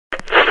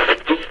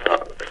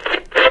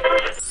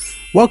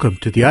Welcome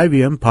to the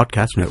IVM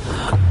Podcast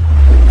Network.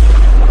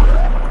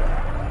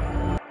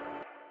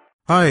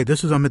 Hi,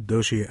 this is Amit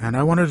Doshi, and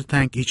I wanted to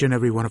thank each and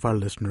every one of our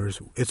listeners.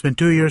 It's been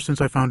 2 years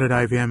since I founded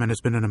IVM, and it's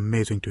been an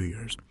amazing 2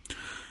 years.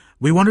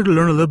 We wanted to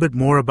learn a little bit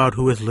more about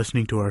who is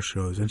listening to our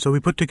shows, and so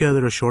we put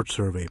together a short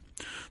survey.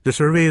 The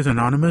survey is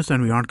anonymous,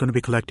 and we aren't going to be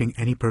collecting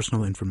any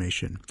personal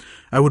information.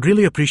 I would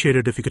really appreciate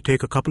it if you could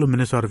take a couple of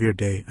minutes out of your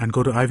day and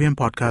go to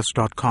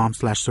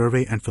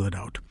ivmpodcast.com/survey and fill it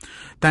out.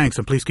 Thanks,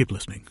 and please keep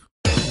listening.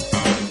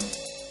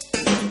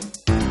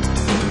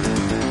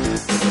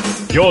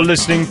 You're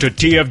listening to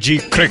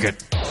TFG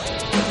Cricket.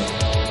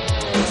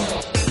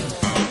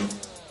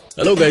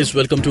 Hello guys,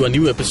 welcome to a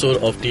new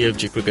episode of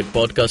TFG Cricket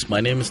Podcast.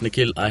 My name is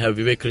Nikhil. I have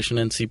Vivek,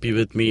 Krishnan and CP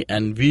with me,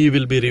 and we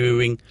will be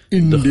reviewing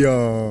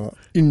India.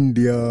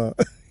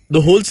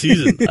 The whole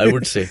season, I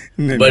would say.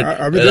 But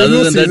Abhi,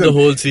 other than that, the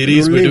whole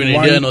series between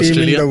India and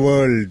Australia. In the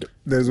world.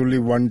 There's only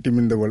one team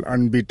in the world,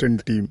 unbeaten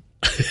team.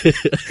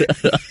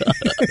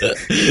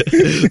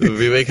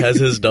 Vivek has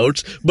his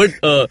doubts. But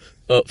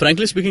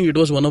frankly speaking, it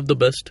was one of the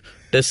best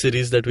test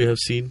series that we have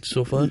seen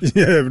so far.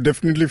 Yeah,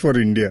 definitely for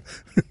India.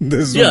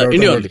 India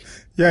only.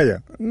 Yeah.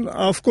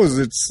 Of course,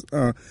 it's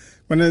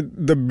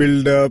the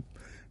build-up,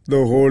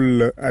 the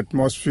whole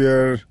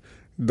atmosphere,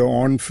 the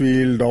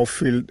on-field,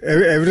 off-field,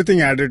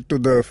 everything added to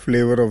the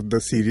flavor of the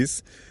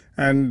series.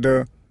 And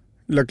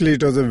luckily,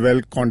 it was a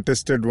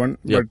well-contested one.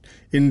 Yep. But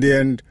in the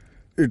end,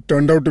 it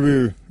turned out to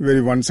be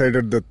very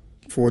one-sided, the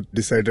fourth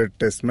decided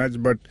test match.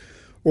 But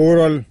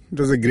overall, it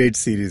was a great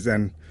series.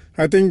 And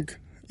I think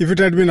if it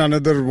had been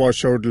another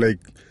washout like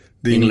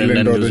the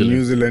England or the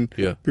New Zealand,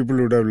 people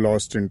would have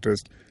lost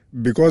interest.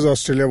 Because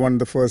Australia won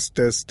the first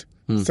test,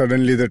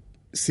 suddenly the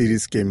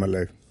series came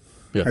alive.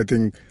 Yeah. I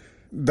think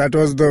that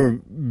was the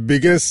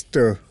biggest,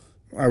 I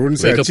wouldn't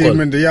say Wake-up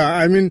achievement. call. Yeah,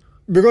 I mean,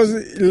 because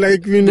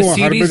like we know, the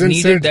series Harbhajan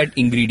needed said, that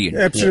ingredient.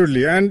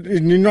 Absolutely. Yeah. And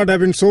it need not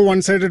have been so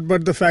one-sided,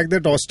 but the fact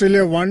that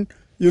Australia won,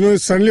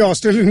 suddenly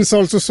Australians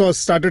also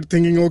started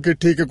thinking, okay,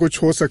 theek hai, kuch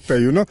ho sakta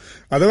hai,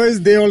 Otherwise,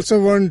 they also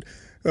weren't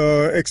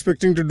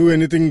expecting to do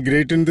anything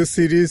great in this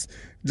series.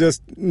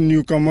 Just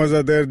newcomers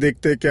are there,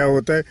 dekhte kya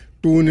hota hai.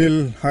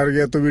 2-0 har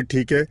gaya to bhi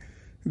theek hai.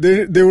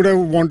 They would have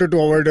wanted to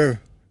avoid a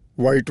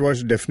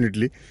whitewash,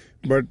 definitely.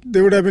 But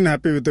they would have been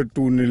happy with a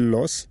 2-0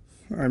 loss.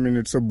 I mean,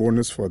 it's a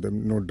bonus for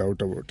them, no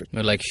doubt about it.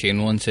 Well, like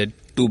Shane once said,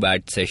 2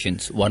 bad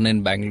sessions. One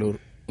in Bangalore,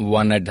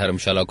 one at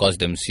Dharamshala cost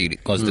them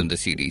the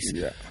series.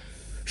 Yeah.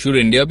 Should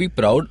India be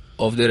proud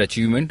of their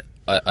achievement?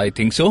 I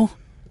think so.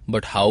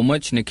 But how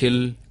much,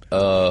 Nikhil,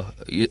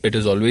 it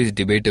is always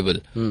debatable.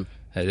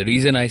 The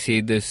reason I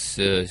say this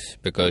is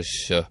because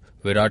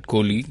Virat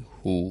Kohli,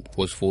 who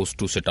was forced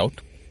to sit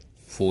out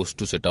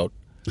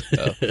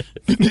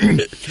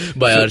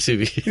by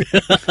RCB.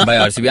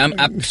 I'm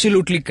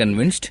absolutely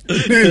convinced. I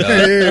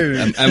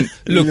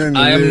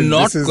am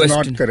not This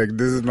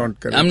is not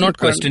correct. I'm not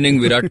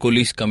questioning Virat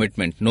Kohli's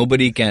commitment.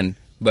 Nobody can,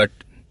 but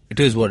it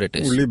is what it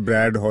is. Only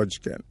Brad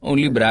Hodge can.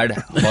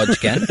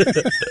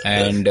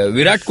 And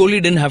Virat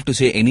Kohli didn't have to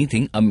say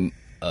anything. The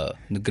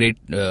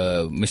great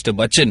Mr.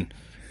 Bachchan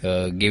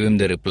gave him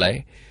the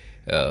reply.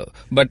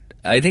 But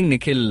I think,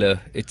 Nikhil,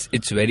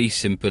 it's very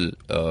simple.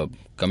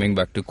 Coming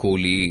back to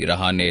Kohli,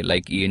 Rahane,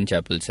 like Ian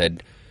Chappell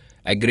said,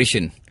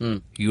 aggression.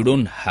 You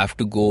don't have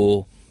to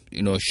go,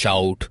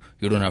 shout.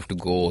 You don't have to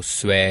go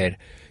swear.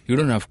 You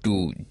don't have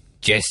to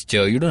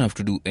gesture. You don't have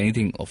to do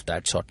anything of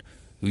that sort.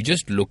 We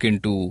just look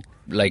into,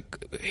 like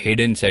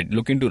Hayden said,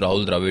 look into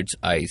Rahul Dravid's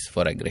eyes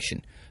for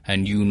aggression.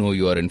 And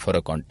you are in for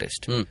a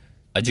contest.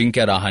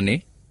 Ajinkya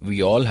Rahane,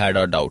 we all had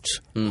our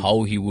doubts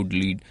how he would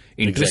lead.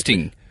 Interesting.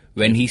 Exactly.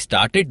 When he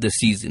started the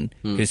season,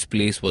 his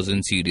place was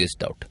in serious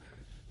doubt.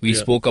 We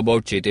spoke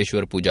about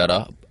Cheteshwar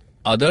Pujara.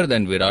 Other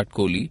than Virat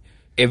Kohli,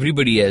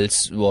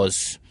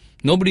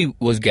 nobody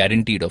was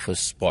guaranteed of a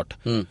spot.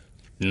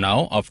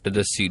 Now, after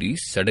the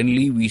series,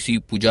 suddenly we see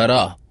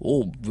Pujara.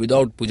 Oh,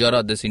 without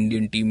Pujara, this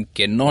Indian team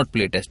cannot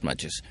play test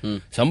matches.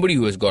 Somebody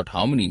who has got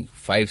how many?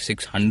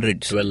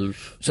 500-600?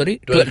 12. Sorry?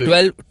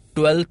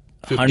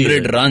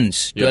 1,200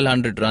 runs.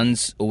 1,200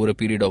 runs over a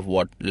period of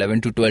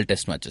 11 to 12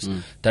 test matches.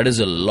 That is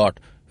a lot,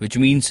 which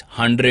means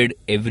 100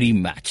 every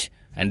match.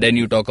 And then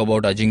you talk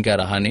about Ajinkya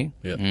Rahane.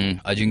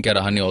 Ajinkya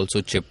Rahane also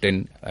chipped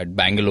in at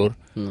Bangalore.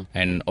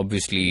 And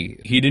obviously,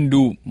 he didn't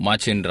do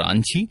much in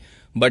Ranchi.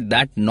 But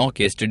that knock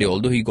yesterday,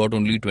 although he got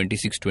only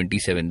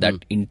 26-27,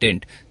 that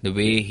intent, the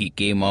way he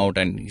came out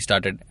and he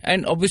started.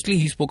 And obviously,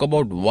 he spoke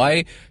about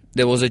why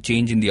there was a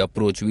change in the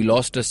approach. We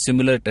lost a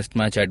similar test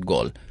match at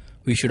Galle.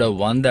 We should have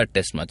won that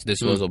test match.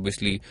 This was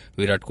obviously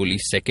Virat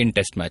Kohli's second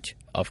test match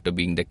after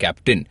being the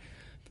captain.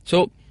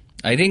 So,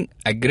 I think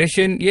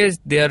aggression, yes,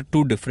 they are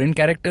two different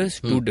characters,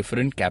 two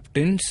different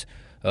captains.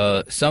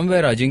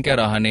 Somewhere Ajinkya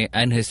Rahane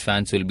and his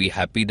fans will be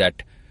happy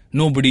that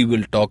nobody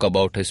will talk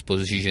about his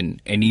position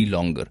any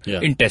longer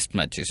in test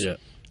matches.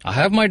 I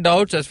have my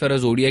doubts as far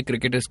as ODI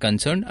cricket is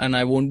concerned, and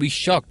I won't be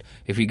shocked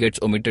if he gets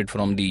omitted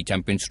from the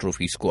Champions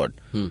Trophy squad.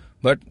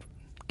 But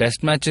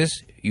test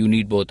matches, you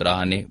need both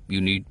Rahane, you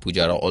need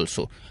Pujara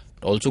also.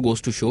 It also goes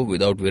to show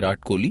without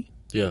Virat Kohli,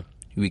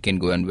 we can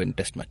go and win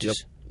test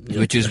matches. Yep.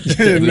 Which is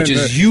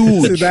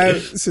huge.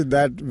 See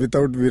that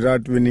without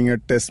Virat winning a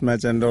test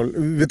match and all,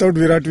 without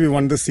Virat we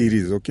won the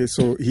series. Okay,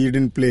 so he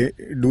didn't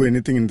do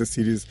anything in the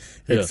series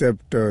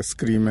except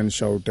scream and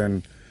shout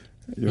and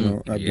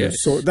abuse. Yes.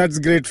 So that's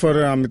great for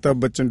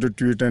Amitabh Bachchan to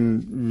tweet,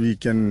 and we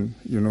can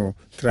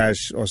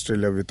thrash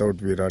Australia without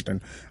Virat.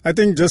 And I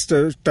think just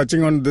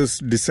touching on this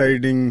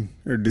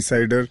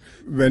decider,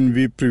 when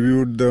we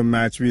previewed the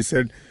match, we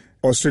said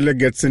Australia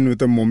gets in with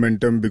a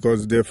momentum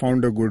because they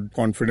found a good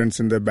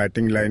confidence in their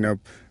batting lineup.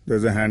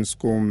 There's a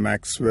Hanscom,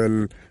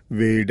 Maxwell,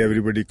 Wade,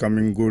 everybody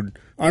coming good.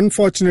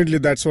 Unfortunately,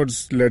 that's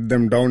what's let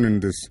them down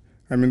in this.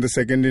 I mean, the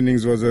second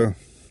innings was a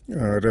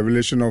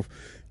revelation of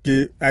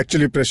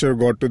actually pressure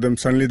got to them.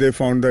 Suddenly they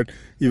found that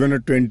even a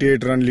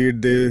 28-run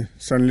lead, they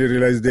suddenly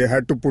realized they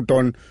had to put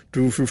on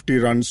 250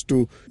 runs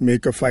to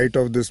make a fight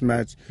of this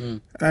match.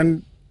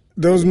 And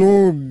there was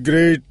no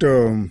great...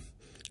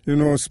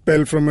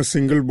 spell from a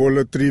single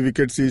bowler, 3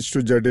 wickets each to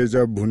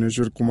Jadeja,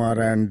 Bhuvneshwar Kumar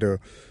and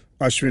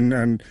Ashwin,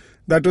 and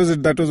that was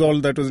it. That was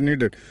all that was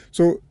needed.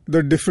 So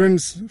the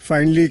difference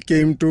finally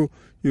came to,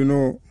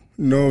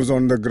 nerves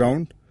on the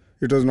ground.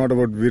 It was not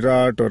about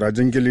Virat or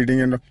Ajinkya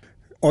leading, and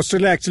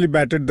Australia actually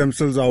batted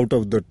themselves out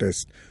of the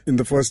test. In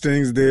the first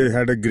innings, they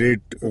had a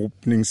great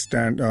opening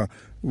stand,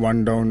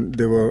 one down.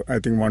 They were, I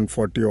think,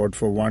 140 odd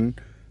for one.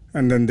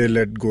 And then they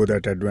let go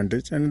that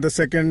advantage. And in the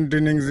second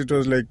innings, it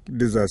was like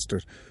disaster.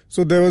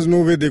 So there was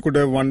no way they could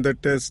have won the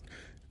test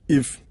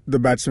if the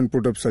batsmen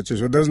put up such a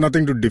show. There was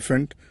nothing to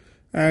defend.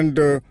 And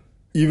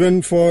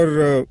even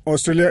for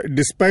Australia,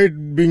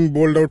 despite being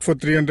bowled out for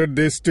 300,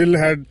 they still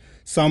had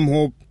some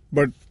hope.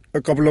 But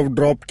a couple of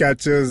drop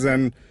catches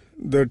and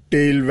the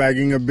tail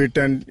wagging a bit,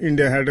 and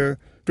India had a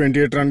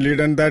 28-run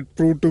lead. And that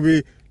proved to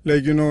be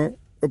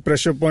a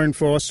pressure point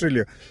for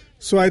Australia.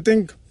 So I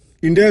think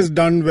India has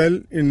done well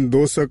in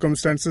those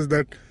circumstances,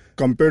 that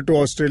compared to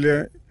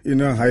Australia in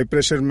a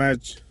high-pressure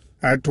match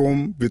at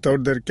home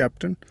without their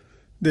captain,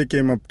 they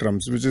came up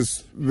trumps, which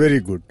is very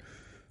good.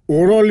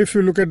 Overall, if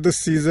you look at the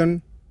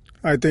season,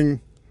 I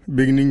think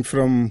beginning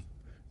from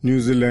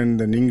New Zealand,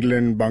 then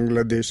England,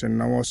 Bangladesh and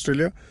now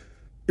Australia,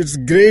 it's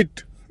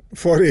great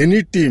for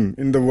any team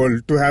in the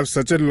world to have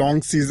such a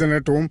long season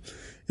at home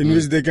in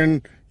which they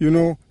can,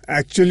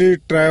 actually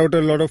try out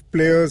a lot of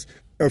players.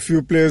 A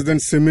few players then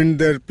cement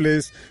their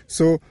place.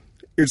 So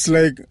it's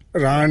like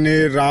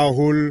Rahane,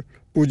 Rahul,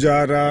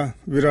 Pujara,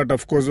 Virat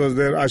of course was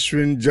there,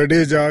 Ashwin,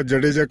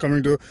 Jadeja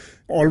coming to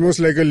almost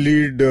like a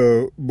lead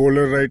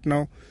bowler right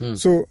now.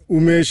 So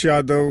Umesh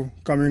Yadav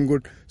coming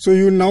good. So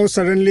you now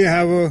suddenly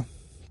have a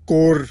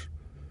core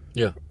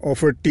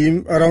of a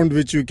team around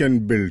which you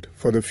can build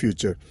for the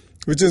future,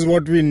 which is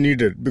what we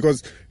needed.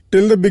 Because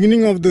till the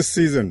beginning of this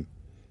season,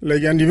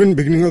 and even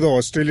beginning of the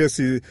Australia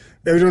season,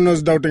 everyone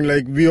was doubting,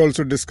 we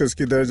also discussed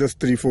that there are just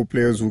 3-4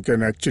 players who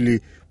can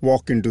actually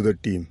walk into the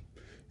team.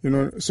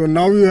 So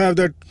now you have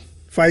that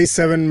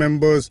 5-7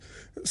 members,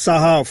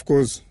 Saha of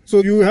course.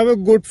 So you have a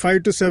good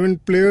 5 to 7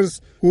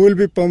 players who will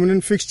be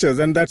permanent fixtures,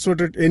 and that's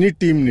what any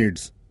team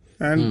needs.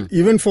 And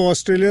even for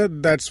Australia,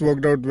 that's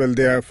worked out well.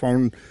 They have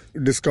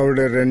discovered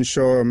a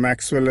Renshaw,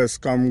 Maxwell has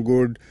come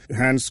good,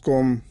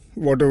 Hanscom,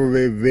 whatever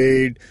way,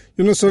 Wade.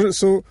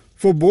 So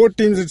for both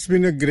teams, it's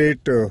been a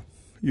great,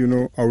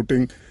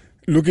 outing,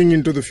 looking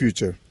into the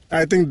future.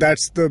 I think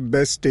that's the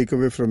best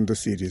takeaway from the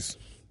series.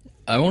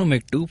 I want to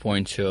make 2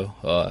 points here.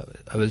 I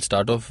will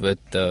start off with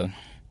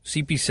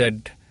CP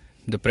said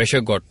the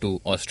pressure got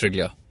to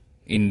Australia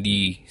in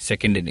the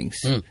second innings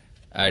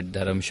at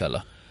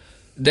Dharamshala.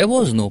 There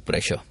was no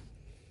pressure.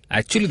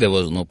 Actually, there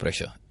was no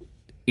pressure.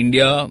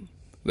 India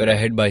were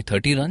ahead by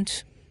 30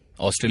 runs.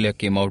 Australia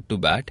came out to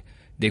bat.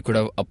 They could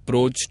have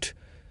approached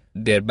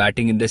their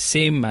batting in the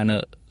same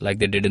manner like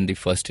they did in the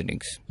first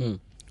innings.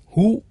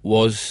 Who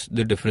was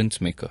the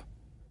difference maker?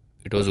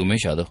 It was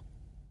Umesh Yadav.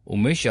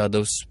 Umesh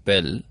Yadav's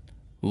spell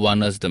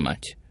won us the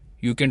match.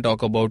 You can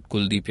talk about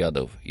Kuldeep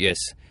Yadav. Yes,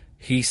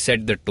 he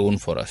set the tone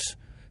for us.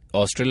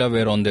 Australia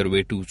were on their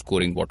way to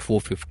scoring,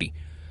 450.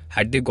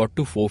 Had they got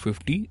to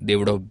 450, they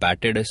would have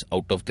batted us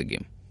out of the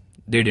game.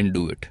 They didn't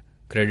do it.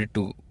 Credit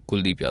to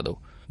Kuldeep Yadav.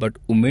 But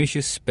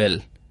Umesh's spell,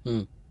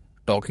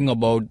 talking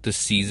about the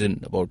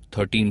season, about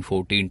 13,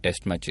 14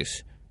 test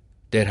matches,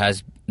 there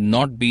has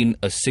not been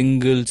a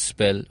single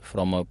spell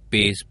from a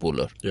pace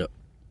bowler. Yeah.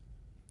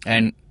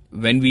 And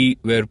when we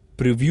were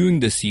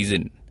previewing the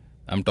season,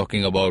 I'm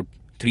talking about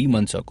 3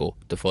 months ago,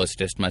 the first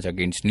test match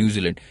against New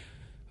Zealand,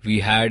 we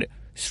had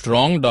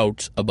strong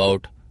doubts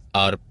about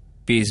our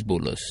pace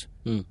bowlers.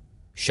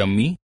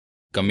 Shammi,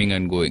 coming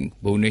and going.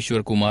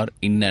 Bhuvneshwar Kumar,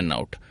 in and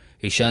out.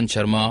 Ishant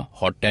Sharma,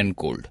 hot and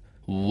cold.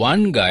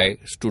 One guy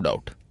stood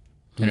out,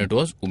 and it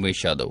was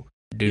Umesh Yadav.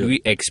 Did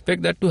we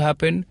expect that to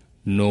happen?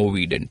 No,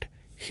 we didn't.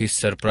 He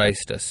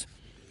surprised us.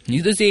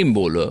 He's the same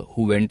bowler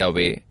who went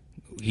away.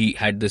 He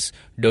had this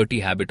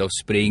dirty habit of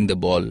spraying the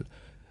ball,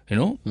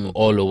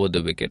 all over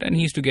the wicket, and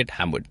he used to get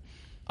hammered.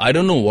 I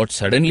don't know what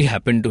suddenly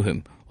happened to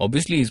him.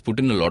 Obviously, he's put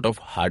in a lot of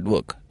hard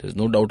work. There's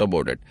no doubt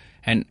about it.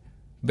 And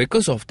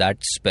because of that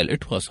spell,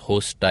 it was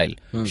hostile.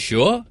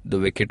 Sure, the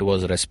wicket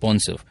was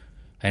responsive.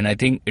 And I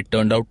think it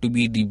turned out to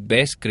be the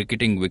best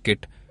cricketing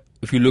wicket.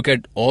 If you look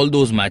at all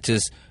those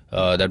matches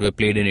that were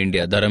played in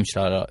India,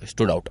 Dharamshala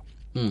stood out.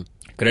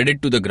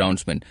 Credit to the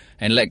groundsman.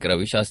 And like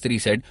Ravi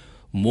Shastri said,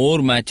 more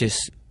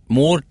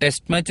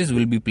test matches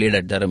will be played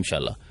at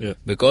Dharamshala. Yeah.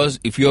 Because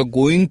if you are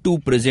going to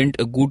present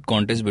a good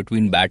contest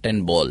between bat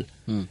and ball,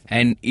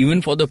 and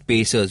even for the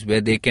pacers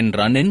where they can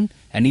run in,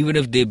 and even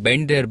if they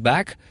bend their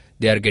back,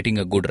 they are getting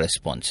a good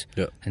response.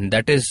 Yeah. And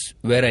that is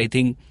where I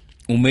think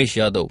Umesh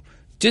Yadav,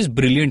 just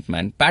brilliant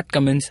man. Pat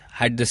Cummins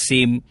had the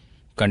same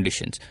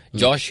conditions.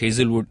 Josh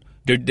Hazelwood,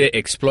 did they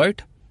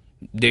exploit?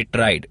 They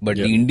tried, but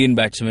the Indian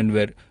batsmen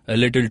were a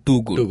little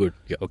too good. Too good,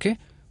 yeah. Okay?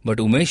 But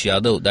Umesh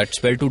Yadav, that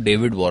spell to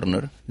David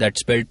Warner, that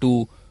spell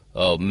to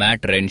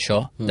Matt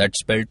Renshaw, that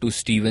spell to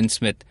Steven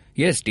Smith.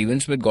 Yes, Steven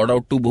Smith got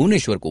out to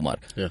Bhuvneshwar Kumar.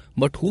 Yeah.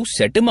 But who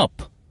set him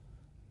up?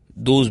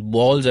 Those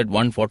balls at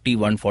 140,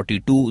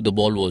 142, the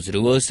ball was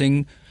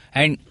reversing.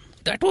 And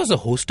that was a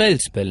hostile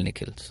spell,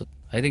 Nikhil. So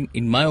I think,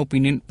 in my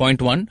opinion,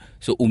 point one,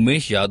 so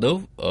Umesh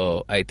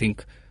Yadav, I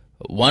think,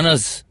 won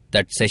us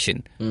that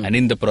session. And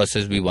in the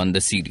process, we won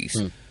the series.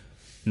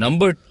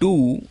 Number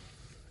two,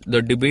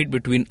 the debate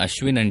between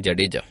Ashwin and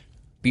Jadeja.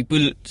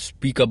 People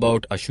speak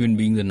about Ashwin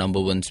being the number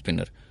one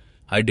spinner.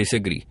 I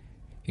disagree.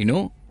 You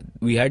know,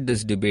 we had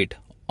this debate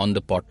on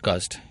the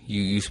podcast.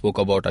 You spoke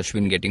about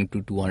Ashwin getting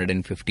to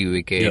 250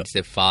 wickets,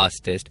 the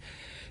fastest.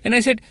 And I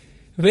said,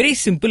 very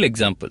simple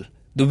example.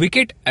 The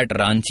wicket at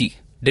Ranchi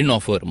didn't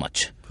offer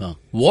much.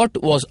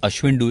 What was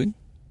Ashwin doing?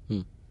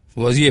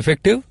 Was he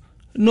effective?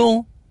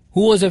 No.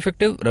 Who was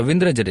effective?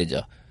 Ravindra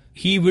Jadeja.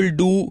 He will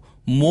do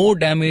more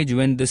damage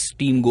when this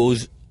team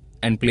goes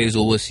and plays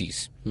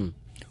overseas.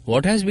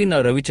 What has been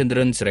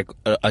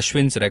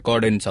Ashwin's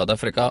record in South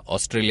Africa,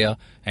 Australia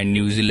and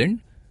New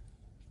Zealand?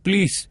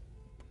 Please,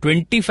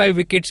 25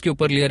 wickets ke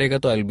upar liya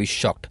rahega, to I'll be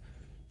shocked.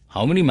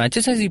 How many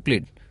matches has he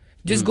played?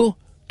 Just go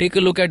take a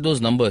look at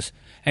those numbers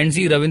and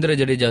see Ravindra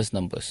Jadeja's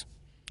numbers.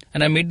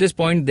 And I made this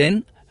point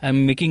then,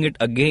 I'm making it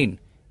again.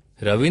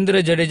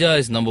 Ravindra Jadeja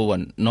is number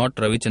one, not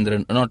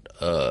Ravichandran, not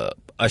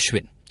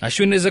Ashwin.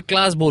 Ashwin is a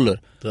class bowler.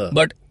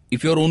 But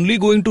if you're only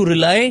going to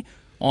rely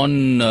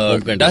on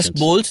dust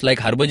bowls like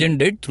Harbhajan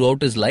did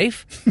throughout his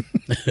life,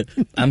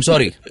 I'm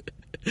sorry.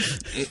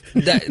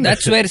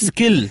 That's where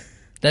skill.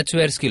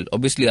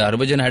 Obviously,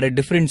 Harbhajan had a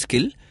different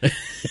skill.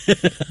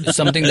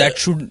 Something that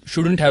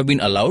shouldn't have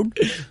been allowed.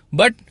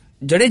 But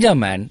Jadeja,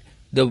 man,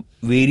 the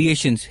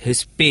variations,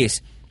 his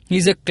pace,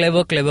 he's a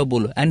clever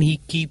bowler and he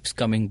keeps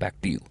coming back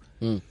to you.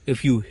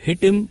 If you hit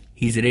him,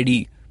 he's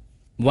ready.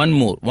 One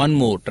more,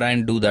 try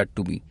and do that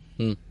to me.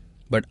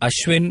 But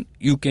Ashwin,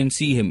 you can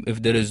see him.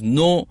 If there is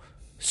no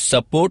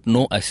support,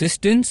 no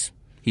assistance,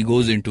 he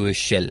goes into his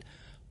shell.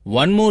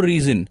 One more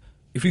reason,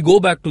 if you go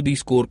back to the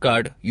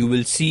scorecard, you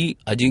will see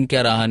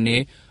Ajinkya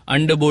Rahane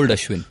underbowled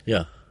Ashwin.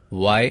 Yeah.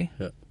 Why?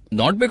 Yeah.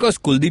 Not because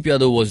Kuldeep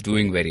Yadav was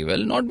doing very well,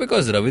 not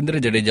because Ravindra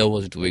Jadeja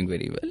was doing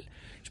very well.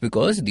 It's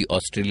because the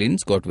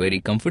Australians got very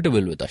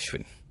comfortable with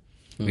Ashwin.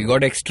 We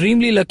got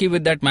extremely lucky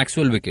with that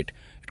Maxwell wicket.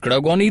 It could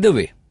have gone either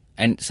way.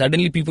 And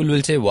suddenly people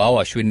will say, wow,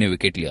 Ashwin ne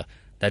wicket liya.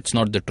 That's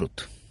not the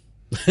truth.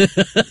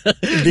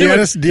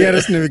 DRS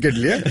ne wicket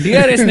liya.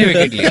 DRS ne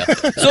wicket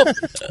liya. So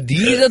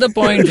these are the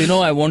points,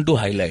 I want to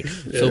highlight.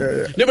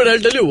 No, but I'll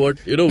tell you what,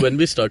 when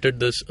we started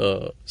this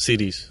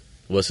series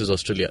versus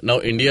Australia, now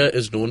India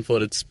is known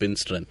for its spin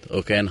strength,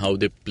 okay, and how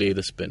they play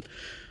the spin.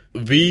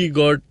 We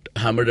got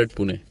hammered at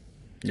Pune.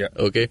 Yeah.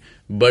 Okay.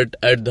 But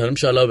at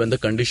Dharamshala, when the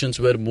conditions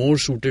were more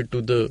suited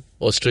to the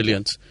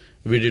Australians,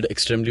 we did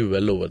extremely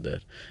well over there.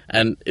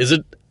 And is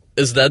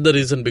that the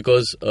reason?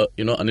 Because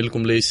Anil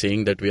Kumble is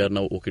saying that we are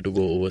now okay to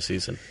go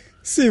overseas. And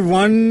see,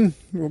 one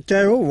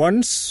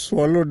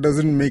swallow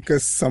doesn't make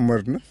a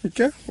summer, no?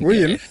 Okay? I'm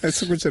not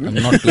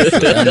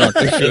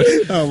too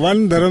sure.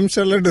 One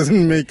Dharamshala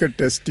doesn't make a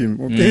test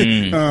team.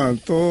 Okay.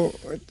 So,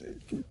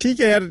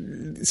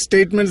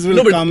 statements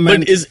will come.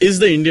 But is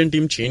the Indian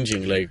team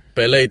changing? Like,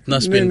 pehla itna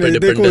spin pe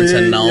dependence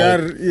and now.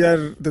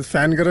 The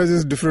fan garage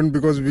is different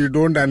because we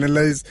don't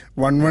analyze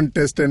one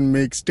test and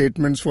make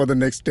statements for the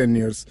next 10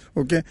 years.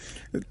 Okay.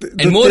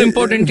 And more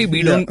importantly,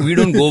 we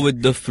don't go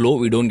with the flow.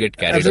 We don't get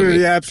carried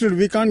away. Yeah, absolutely.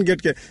 We can't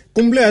get carried.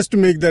 Kumble has to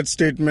make that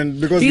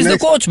statement because he's the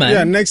coach, man.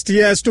 Yeah, next he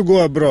has to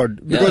go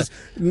abroad because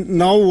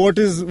now what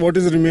is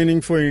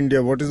remaining for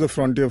India? What is the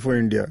frontier for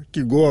India?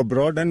 Ki go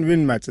abroad and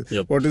win matches.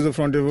 Yep. What is the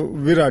frontier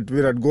for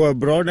Virat, go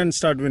abroad and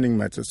start winning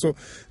matches. So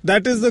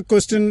that is the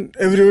question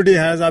everybody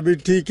has. Abhi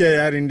theek hai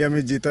yaar, India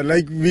mein jeeta.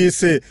 Like we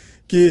say,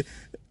 ki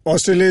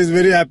Australia is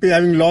very happy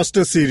having lost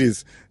a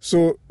series.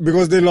 So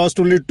because they lost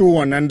only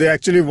 2-1 and they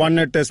actually won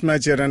a test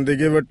match here and they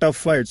gave a tough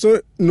fight.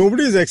 So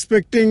nobody is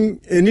expecting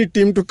any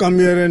team to come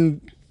here and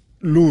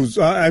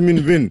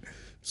win.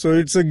 So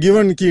it's a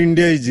given ki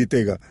India hi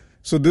jeetega.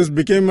 So this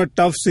became a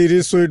tough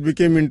series. So it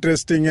became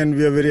interesting and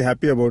we are very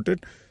happy about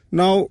it.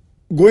 Now,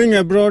 going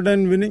abroad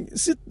and winning,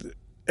 see,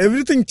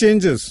 everything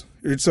changes.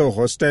 it's a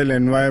hostile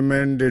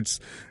environment. It's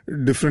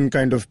different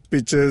kind of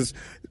pitches.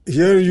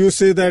 Here you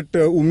say that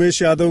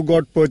Umesh Yadav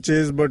got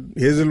purchased, but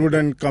Hazelwood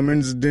and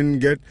Cummins didn't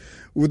get.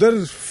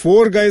 Udhar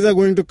 4 guys are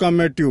going to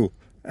come at you.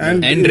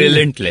 And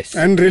relentless.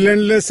 And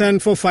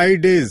for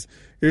 5 days.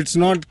 It's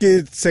not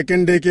that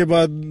second day ke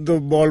baad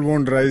the ball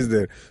won't rise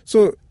there.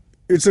 So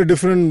it's a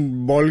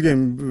different ball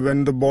game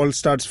when the ball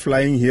starts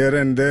flying here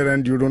and there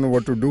and you don't know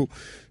what to do.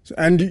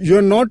 And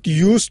you're not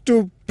used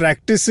to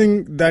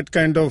practicing that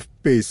kind of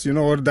pace,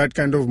 or that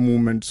kind of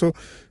movement. So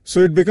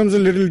it becomes a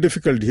little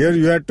difficult. Here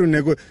you had to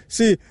negotiate.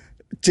 See,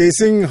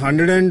 chasing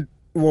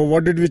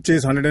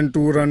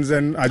 102 runs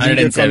and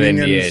Ajinkya coming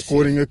and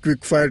scoring a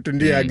quick fire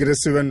 20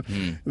 aggressive,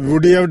 and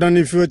would he have done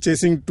if you were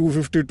chasing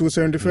 250,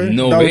 275?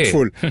 No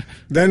Doubtful. way.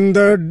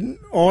 Then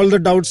all the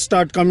doubts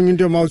start coming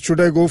into your mouth.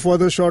 Should I go for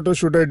the shot or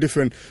should I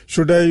defend?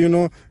 Should I,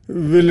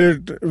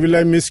 will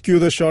I miscue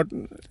the shot?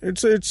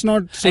 It's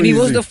not so And he easy.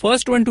 was the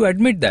first one to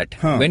admit that.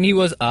 Huh. When he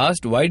was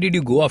asked, why did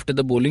you go after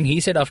the bowling? He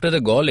said after the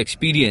Gaul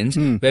experience,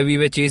 where we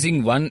were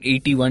chasing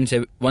 180,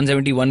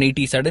 170,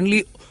 180,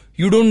 suddenly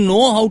you don't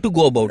know how to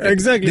go about it.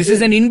 Exactly. This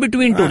is an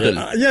in-between total.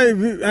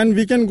 And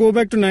we can go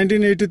back to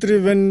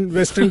 1983 when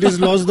West Indies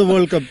lost the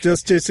World Cup,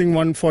 just chasing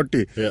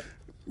 140. Yeah.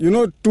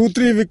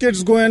 2-3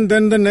 wickets go and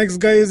then the next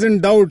guy is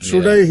in doubt.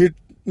 Should I hit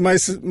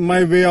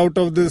my way out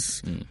of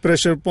this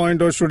pressure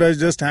point, or should I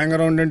just hang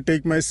around and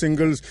take my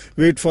singles,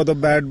 wait for the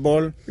bad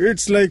ball?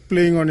 It's like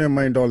playing on your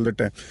mind all the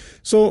time.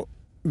 So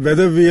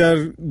whether we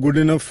are good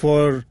enough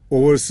for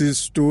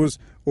overseas tours,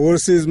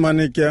 overseas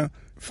mane kya?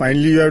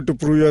 Finally, you have to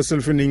prove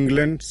yourself in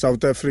England,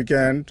 South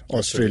Africa and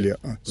Australia.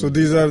 So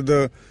these are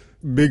the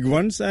big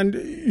ones, and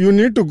you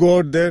need to go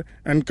out there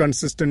and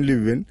consistently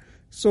win.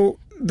 So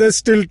there's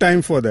still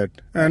time for that.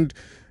 And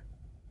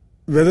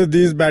whether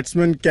these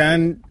batsmen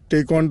can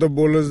take on the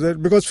bowlers there,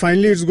 because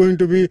finally it's going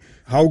to be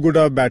how good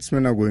our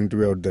batsmen are going to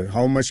be out there.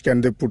 How much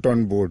can they put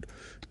on board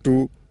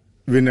to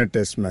win a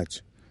test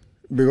match?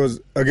 Because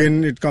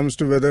again, it comes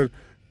to whether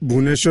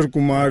Bhuvneshwar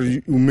Kumar,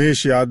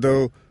 Umesh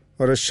Yadav,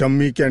 or a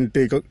Shami can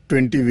take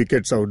 20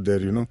 wickets out there,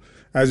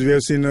 As we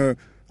have seen, a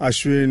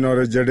Ashwin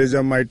or a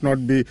Jadeja might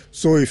not be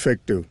so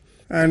effective.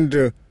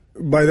 And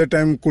by the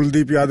time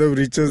Kuldeep Yadav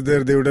reaches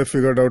there, they would have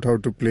figured out how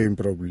to play him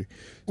probably.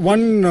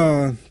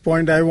 One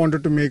point I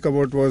wanted to make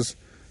about was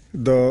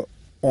the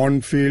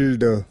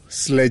on-field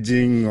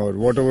sledging, or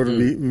whatever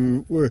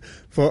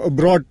for a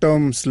broad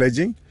term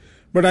sledging.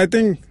 But I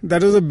think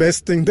that is the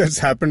best thing that's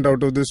happened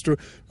out of this tour,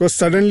 because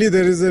suddenly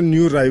there is a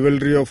new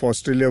rivalry of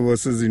Australia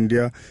versus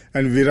India,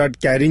 and Virat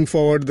carrying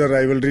forward the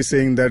rivalry,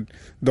 saying that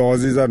the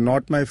Aussies are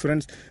not my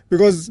friends,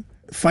 because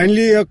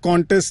finally a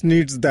contest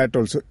needs that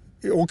also.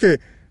 Okay,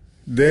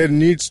 there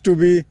needs to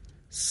be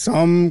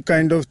some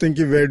kind of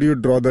thinking, where do you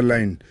draw the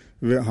line?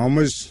 How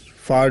much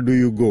far do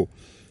you go?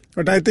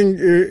 But I think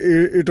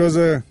it was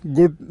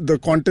the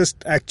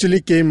contest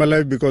actually came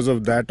alive because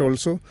of that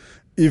also.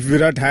 If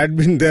Virat had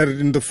been there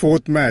in the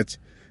fourth match,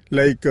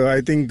 like I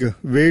think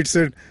Wade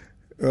said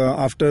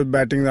after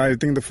batting, I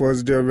think the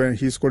first day when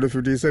he scored a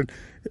 50, he said,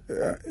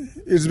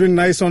 it's been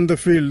nice on the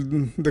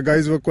field. The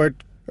guys were quite,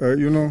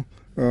 Shanti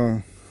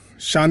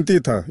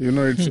tha.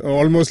 It's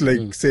almost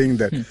like saying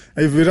that.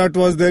 If Virat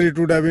was there, it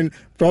would have been,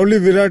 probably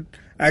Virat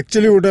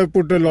actually would have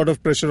put a lot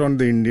of pressure on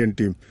the Indian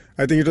team.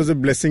 I think it was a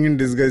blessing in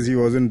disguise he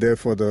wasn't there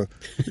for the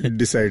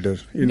decider.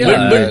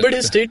 But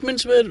his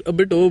statements were a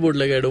bit overboard,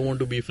 like I don't want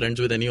to be friends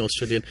with any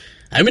Australian.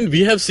 I mean,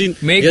 we have seen...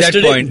 Make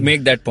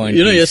that point.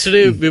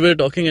 Yesterday we were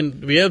talking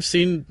and we have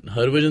seen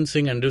Harbhajan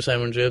Singh, Andrew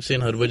Simons, we have seen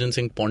Harbhajan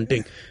Singh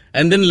Ponting.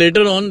 And then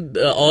later on,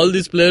 all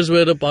these players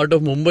were a part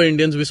of Mumbai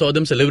Indians. We saw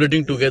them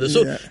celebrating together.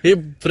 So,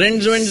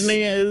 friends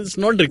is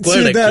not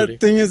required. See, actually. The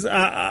thing is,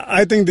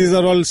 I think these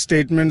are all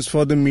statements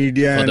for the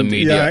media. For the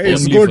media, yeah,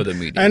 it's only good, for the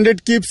media. and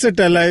it keeps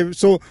it alive.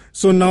 So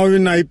now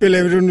in IPL,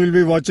 everyone will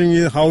be watching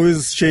how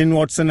is Shane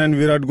Watson and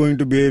Virat going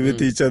to behave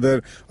with each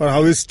other, or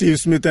how is Steve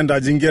Smith and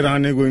Ajinkya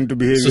Rahane going to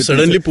behave. So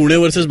suddenly, Pune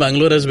versus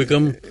Bangalore has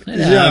become.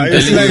 I'm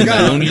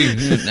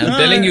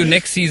telling you,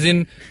 next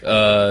season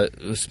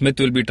Smith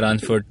will be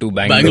transferred to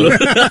Bangalore.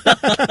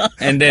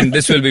 And then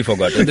this will be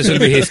forgotten. This will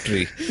be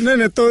history.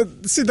 No. So,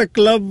 see, the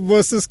club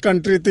versus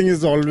country thing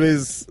is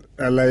always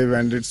alive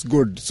and it's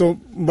good. So,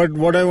 but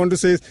what I want to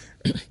say is,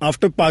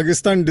 after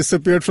Pakistan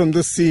disappeared from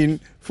the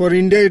scene, for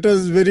India it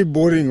was very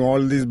boring.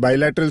 All these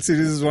bilateral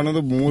series is one of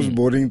the most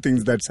boring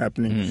things that's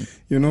happening.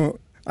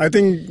 I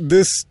think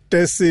this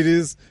test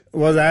series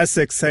was as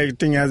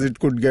exciting as it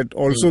could get,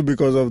 also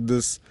because of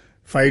this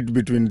fight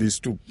between these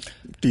two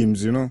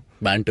teams,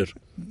 Banter.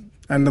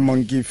 And the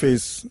monkey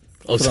face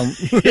from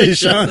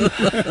Ishan.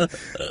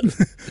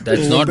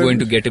 That's not going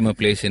to get him a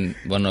place in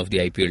one of the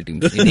IPL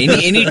teams. In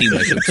any team,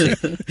 I should say.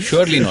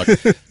 Surely not.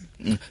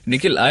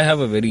 Nikhil, I have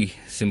a very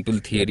simple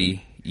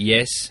theory.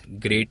 Yes,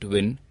 great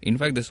win. In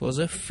fact, this was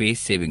a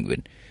face-saving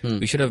win.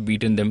 We should have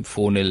beaten them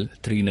 4-0,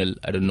 3-0,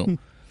 I don't know.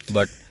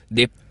 But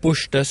they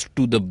pushed us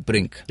to the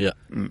brink. Yeah.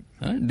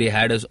 They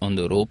had us on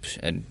the ropes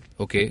and,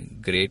 okay,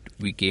 great.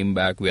 We came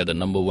back. We are the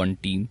number one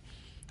team.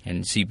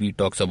 And CP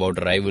talks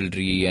about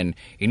rivalry and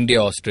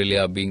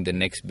India-Australia being the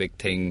next big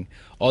thing.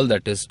 All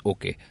that is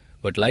okay.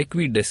 But like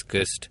we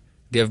discussed,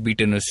 they have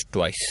beaten us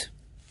twice.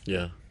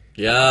 Yeah.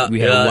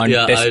 We have won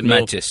test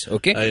matches.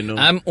 Okay, I know.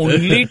 I'm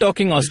only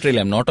talking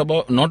Australia. I'm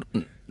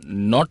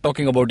not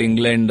talking about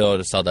England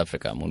or South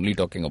Africa. I'm only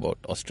talking about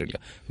Australia.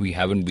 We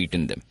haven't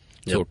beaten them.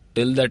 Yep. So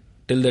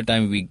till the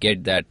time we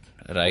get that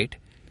right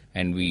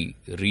and we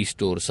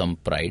restore some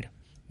pride,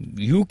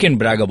 you can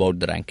brag about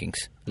the rankings.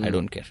 I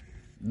don't care.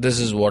 This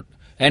is what,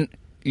 and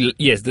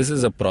yes, this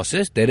is a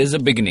process. There is a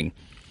beginning,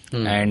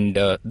 and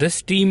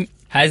this team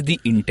has the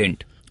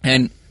intent.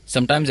 And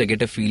sometimes I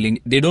get a feeling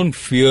they don't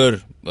fear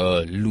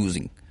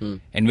losing.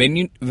 And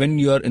when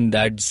you are in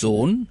that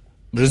zone,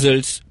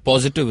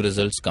 positive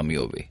results come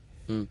your way.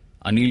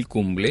 Anil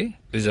Kumble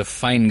is a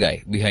fine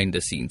guy behind the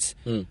scenes.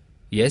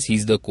 Yes,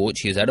 he's the coach.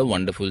 He's had a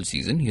wonderful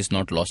season. He's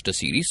not lost a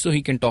series, so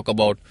he can talk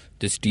about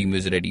this team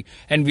is ready.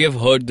 And we have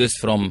heard this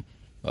from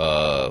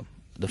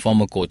the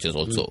former coaches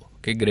also.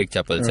 Okay, Greg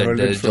Chappell said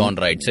this, John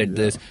Wright said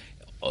this,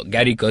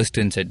 Gary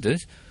Kirsten said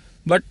this.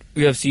 But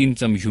we have seen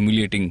some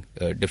humiliating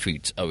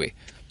defeats away.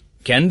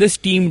 Can this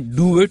team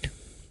do it?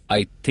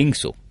 I think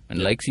so.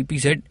 And like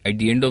CP said, at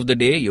the end of the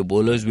day, your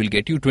bowlers will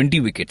get you 20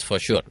 wickets for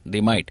sure.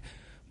 They might.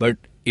 But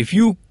if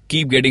you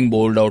keep getting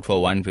bowled out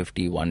for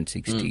 150,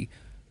 160,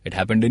 it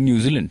happened in New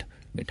Zealand.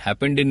 It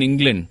happened in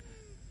England.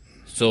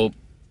 So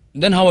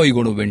then how are you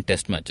going to win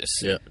test matches?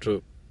 Yeah,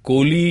 true.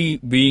 Kohli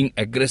being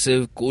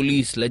aggressive,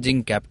 Kohli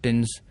sledging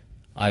captains.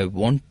 I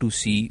want to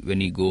see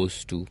when he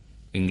goes to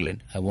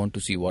England. I want to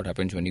see what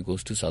happens when he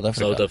goes to South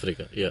Africa. South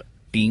Africa, yeah.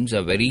 Teams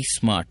are very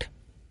smart.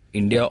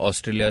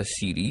 India-Australia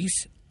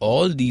series,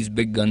 all these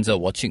big guns are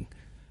watching.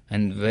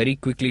 And very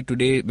quickly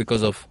today,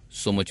 because of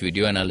so much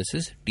video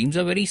analysis, teams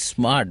are very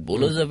smart.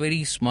 Bowlers are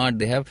very smart.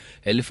 They have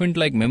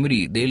elephant-like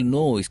memory. They'll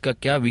know iska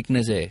kya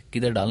weakness hai,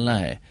 kidhar dalna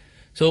hai.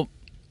 So,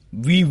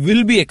 we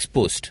will be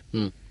exposed.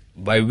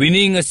 By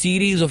winning a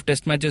series of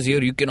test matches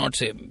here, you cannot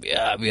say,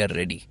 yeah, we are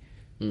ready.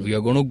 We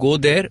are going to go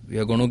there. We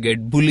are going to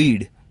get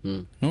bullied.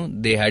 No,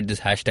 they had this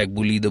hashtag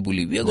bully the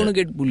bully. We are going to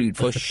get bullied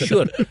for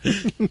sure.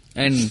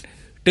 And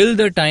till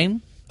the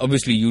time,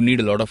 obviously you need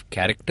a lot of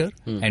character.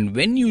 And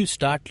when you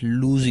start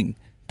losing,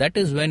 that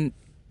is when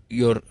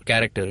your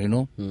character,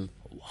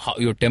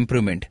 your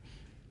temperament,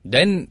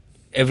 then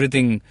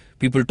everything,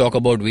 people talk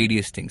about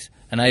various things.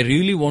 And I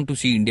really want to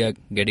see India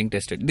getting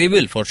tested. They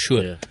will for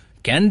sure. Yeah.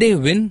 Can they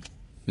win?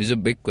 Is a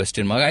big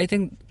question mark. I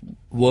think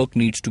work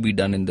needs to be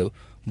done in the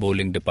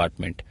bowling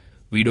department.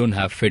 We don't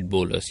have fit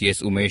bowlers.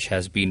 Yes, Umesh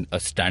has been a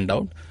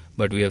standout,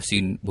 but we have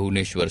seen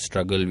Bhuvneshwar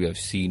struggle, we have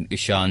seen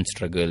Ishan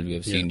struggle, we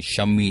have seen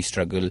Shammi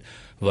struggle,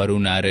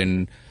 Varun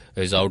Aaron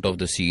is out of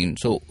the scene.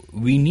 So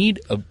we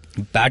need a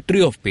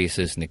battery of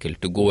paces, Nikhil,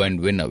 to go and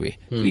win away.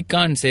 We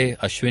can't say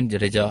Ashwin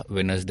Jadeja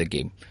win us the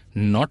game.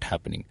 Not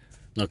happening.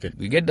 Okay.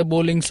 We get the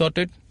bowling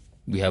sorted,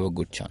 we have a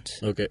good chance.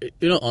 Okay.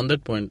 On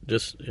that point,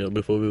 just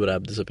before we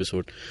wrap this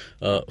episode,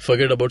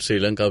 forget about Sri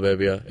Lanka where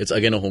we are. It's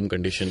again a home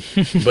condition.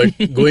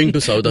 But going to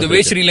South Africa. The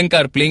way Sri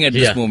Lanka are playing at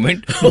this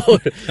moment.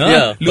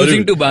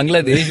 Losing to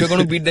Bangladesh, we're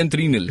going to beat them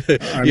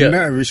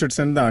 3-0. We should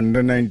send the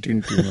under-19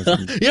 team or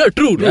something. Yeah,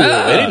 true.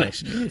 Very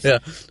nice. Yeah.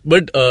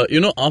 But,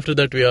 after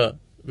that we are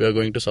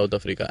going to South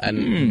Africa.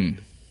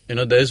 And,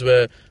 there's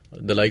where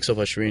the likes of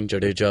Ashwin,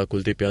 Jadeja,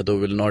 Kuldeep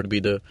Yadav will not be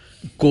the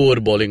core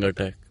bowling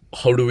attack.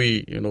 How do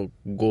we,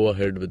 go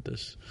ahead with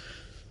this?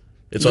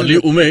 It's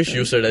only Umesh, as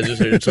you said,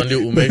 it's only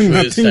Umesh who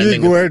is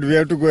standing. We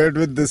have to go ahead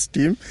with this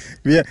team.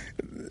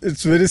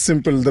 It's very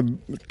simple. The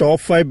top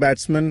 5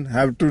 batsmen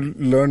have to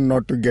learn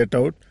not to get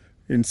out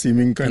in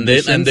seaming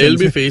conditions. And they'll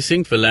be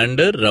facing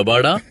Philander,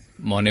 Rabada,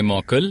 Mone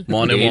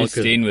Mokel.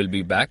 Stein will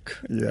be back.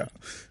 Yeah.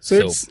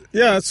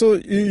 So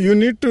you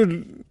need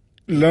to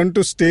learn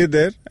to stay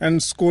there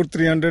and score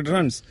 300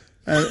 runs.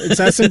 It's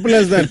as simple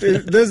as that.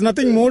 There's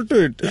nothing more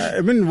to it.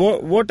 I mean,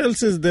 what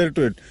else is there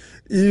to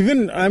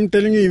it? I'm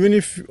telling you, even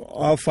if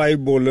our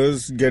 5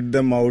 bowlers get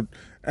them out,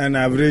 an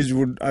average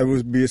would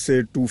be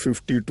say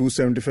 250,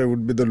 275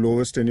 would be the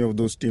lowest any of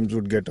those teams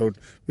would get out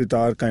with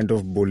our kind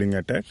of bowling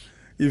attack.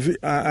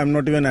 I'm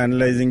not even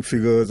analyzing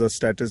figures or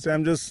statistics.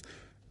 I'm just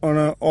on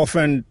a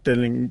offhand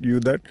telling you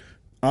that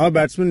our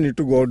batsmen need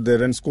to go out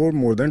there and score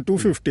more than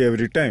 250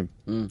 every time.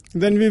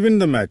 Then we win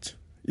the match.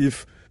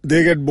 If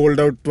they get bowled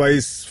out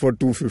twice for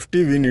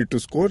 250, we need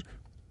to score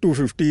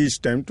 250 each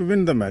time to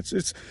win the match.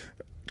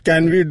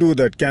 Can we do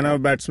that? Can our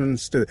batsmen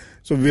stay?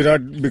 So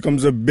Virat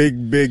becomes a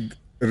big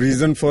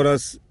reason for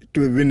us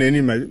to win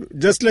any match.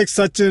 Just like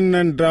Sachin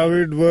and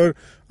Dravid were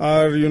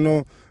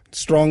our,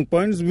 strong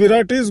points,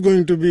 Virat is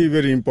going to be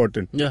very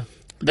important. Yeah.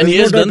 And he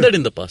has done that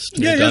in the past.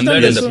 Yeah, he has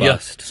done that in the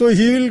past. So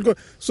he will go.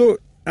 So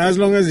as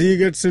long as he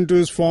gets into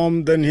his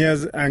form, then he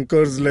has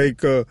anchors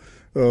like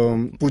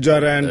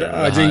Pujara and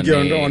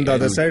Ajinkya on the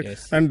other side,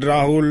 and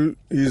Rahul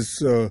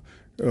is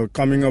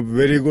coming up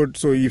very good.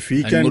 So if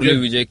he can,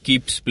 Murali Vijay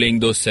keeps playing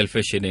those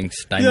selfish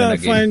innings time and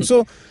again. Fine.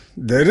 So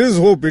there is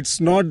hope.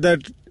 It's not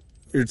that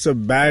it's a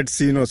bad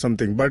scene or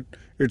something, but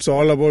it's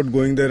all about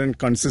going there and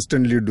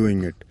consistently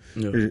doing it.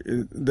 Yeah.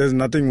 There's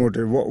nothing more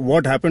to it.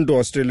 What happened to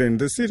Australia in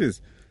this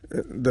series?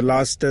 The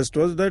last test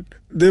was that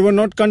they were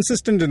not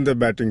consistent in their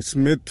batting.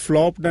 Smith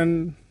flopped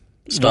and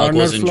Stark Warner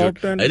was injured.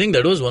 flopped. And I think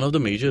that was one of the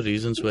major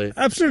reasons why.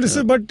 absolutely,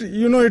 sir. But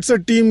it's a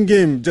team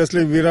game. Just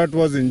like Virat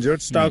was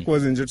injured, Stark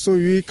was injured, so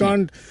we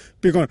can't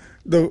pick on.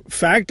 The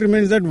fact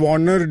remains that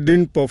Warner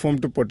didn't perform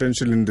to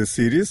potential in this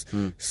series.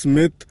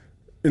 Smith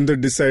in the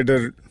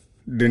decider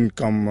didn't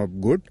come up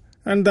good,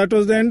 and that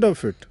was the end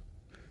of it.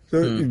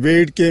 So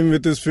Wade came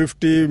with his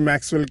 50,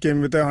 Maxwell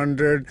came with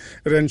 100,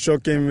 Renshaw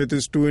came with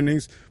his 2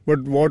 innings.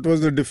 But what was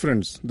the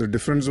difference? The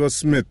difference was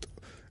Smith.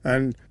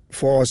 And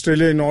for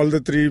Australia in all the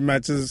 3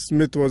 matches,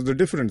 Smith was the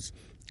difference.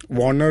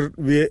 Warner,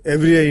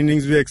 every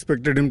innings we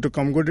expected him to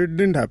come good. It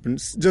didn't happen.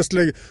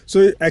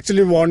 So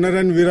actually Warner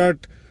and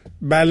Virat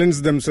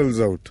balanced themselves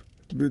out.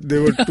 They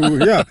were 2,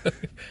 yeah.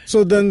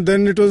 So then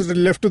it was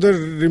left to the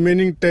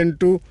remaining 10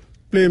 to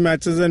play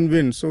matches and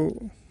win.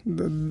 So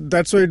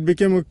that's why it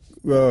became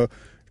a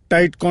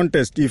tight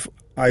contest. If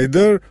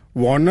either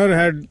Warner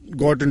had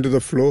got into the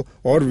flow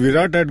or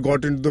Virat had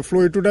got into the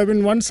flow, it would have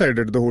been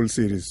one-sided the whole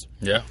series.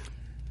 Yeah.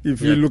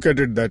 If you look at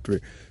it that way.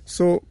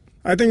 So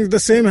I think the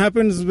same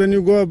happens when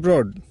you go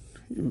abroad.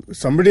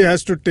 Somebody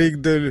has to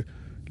take the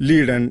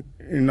lead, and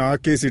in our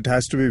case it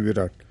has to be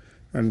Virat.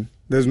 And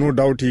there's no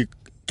doubt he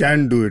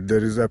can do it.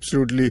 There is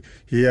absolutely,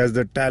 he has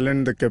the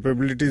talent, the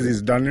capabilities,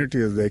 he's done it, he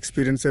has the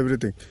experience,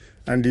 everything.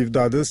 And if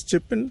the others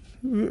chip in,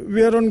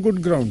 we are on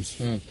good grounds.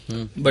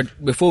 But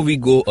before we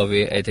go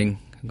away, I think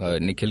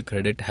Nikhil,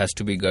 credit has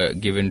to be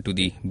given to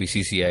the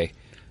BCCI.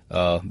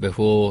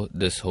 Before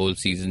this whole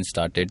season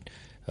started,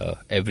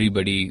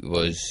 everybody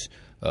was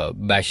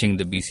bashing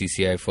the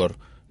BCCI for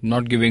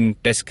not giving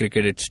Test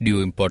cricket its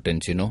due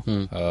importance,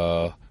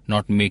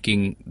 not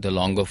making the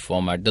longest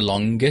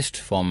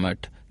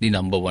format, the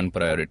number one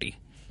priority.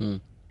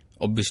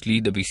 Obviously,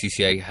 the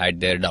BCCI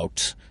had their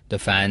doubts. The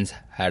fans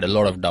had a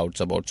lot of doubts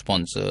about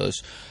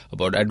sponsors,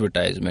 about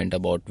advertisement,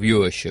 about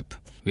viewership.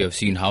 We have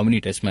seen how many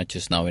Test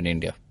matches now in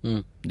India.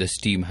 This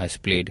team has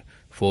played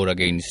 4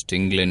 against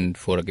England,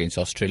 4 against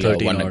Australia,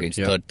 1 against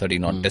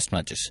 30 Test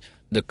matches.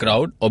 The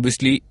crowd,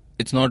 obviously,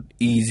 it's not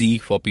easy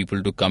for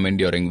people to come in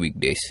during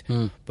weekdays.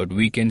 But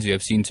weekends, we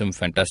have seen some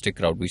fantastic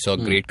crowd. We saw a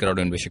great crowd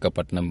in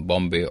Visakhapatnam,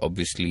 Bombay,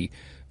 obviously.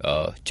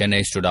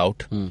 Chennai stood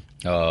out.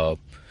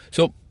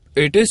 So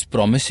it is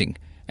promising,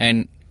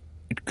 and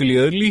it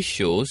clearly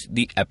shows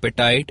the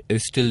appetite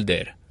is still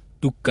there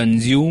to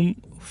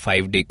consume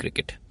 5-day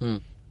cricket.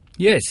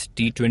 Yes,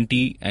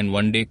 T20 and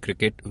 1-day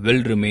cricket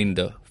will remain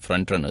the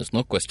front runners,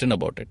 no question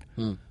about it.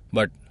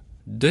 But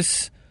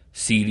this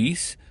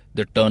series,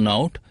 the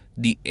turnout,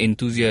 the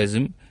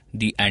enthusiasm,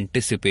 the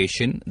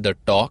anticipation, the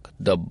talk,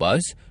 the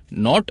buzz,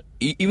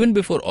 even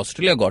before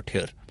Australia got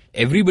here,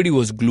 everybody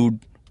was glued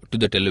to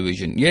the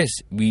television. Yes,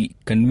 we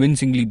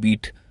convincingly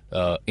beat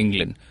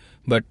England,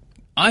 but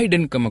I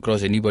didn't come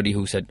across anybody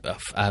who said,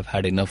 I've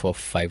had enough of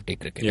 5-day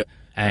cricket. Yeah.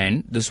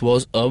 And this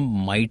was a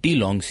mighty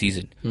long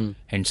season.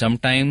 And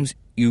sometimes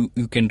you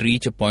can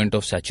reach a point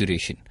of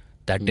saturation.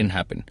 That didn't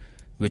happen,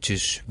 which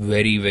is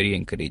very, very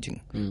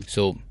encouraging.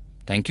 So,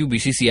 thank you,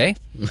 BCCI.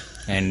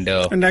 And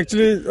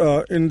actually,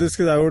 in this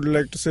case, I would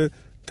like to say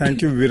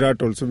thank you,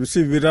 Virat, also. You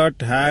see,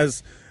 Virat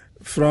has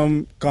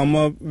come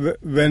up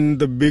when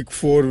the big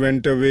 4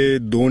 went away,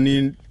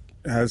 Dhoni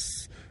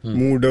has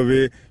moved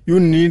away. You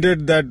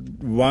needed that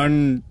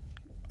one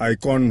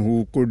icon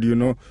who could,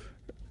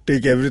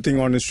 take everything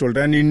on his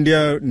shoulder. And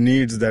India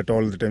needs that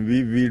all the time.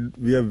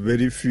 We have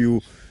very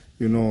few,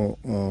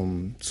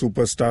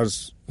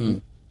 superstars,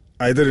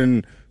 either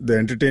in the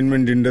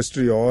entertainment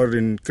industry or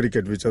in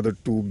cricket, which are the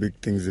 2 big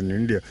things in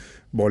India,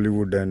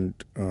 Bollywood and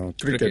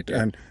cricket.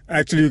 Yeah. And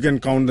actually, you can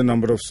count the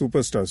number of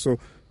superstars. So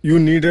you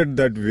needed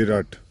that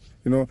Virat.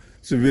 So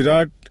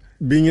Virat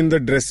being in the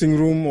dressing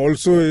room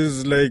also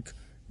is like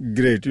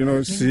great.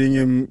 Seeing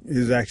him,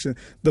 his action,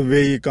 the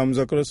way he comes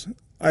across.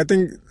 I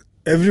think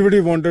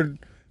everybody wanted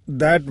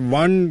that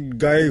one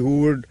guy who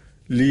would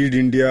lead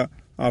India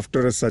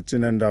after a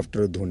Sachin and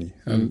after a Dhoni.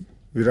 And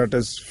Virat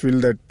has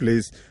filled that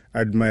place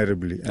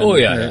admirably.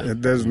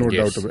 And there's no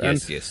doubt about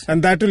it.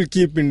 And that will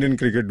keep Indian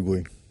cricket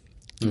going.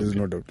 There's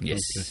no doubt. Yes.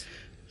 Okay.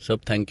 So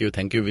thank you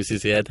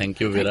BCCI, thank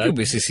you Virat. Thank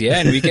you BCCI,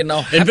 and we can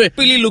now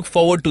happily look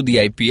forward to the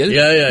IPL.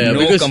 Yeah. No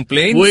because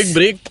complaints. वो एक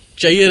break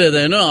चाहिए रहता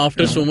है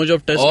after so much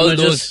of Test All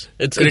matches. those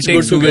It's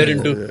good to get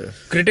into.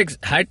 Critics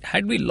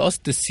had we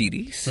lost this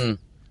series,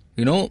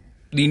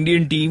 the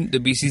Indian team, the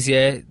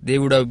BCCI, they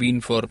would have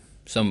been for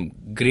some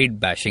great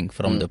bashing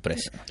from the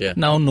press. Yeah.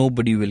 Now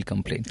nobody will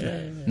complain.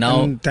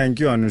 Now and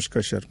thank you,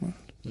 Anushka Sharma.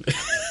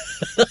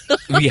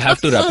 we have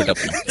to wrap it up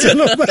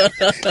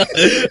now.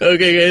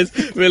 Okay guys,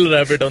 we'll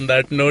wrap it on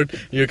that note.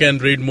 You can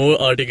read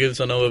more articles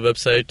on our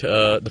website,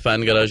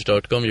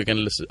 thefangarage.com. You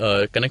can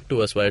connect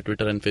to us via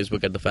Twitter and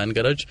Facebook at The Fan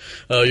Garage.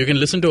 You can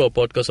listen to our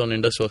podcast on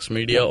IndusVox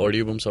Media,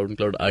 Audioboom,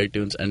 SoundCloud,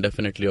 iTunes, and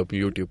definitely on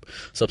YouTube.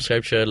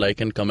 Subscribe, share, like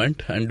and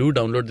comment, and do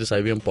download this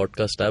IVM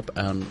podcast app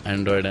on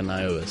Android and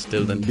iOS.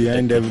 Till then,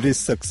 behind every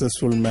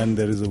successful man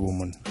there is a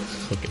woman.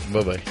 Okay,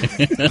 bye-bye.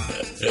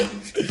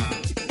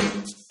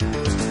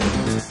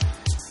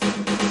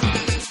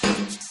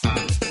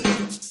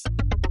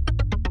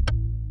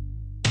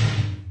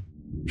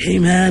 Hey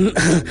man,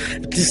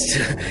 just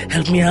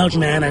help me out,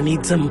 man. I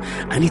need some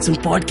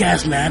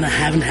podcast, man. I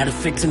haven't had a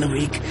fix in a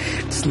week.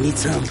 Just need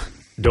some.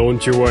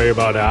 Don't you worry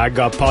about it. I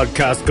got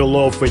podcast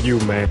galore for you,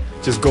 man.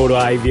 Just go to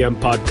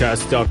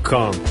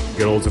ivmpodcast.com. You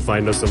can also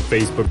find us on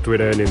Facebook,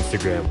 Twitter, and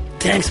Instagram.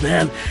 Thanks,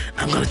 man.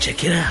 I'm gonna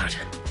check it out.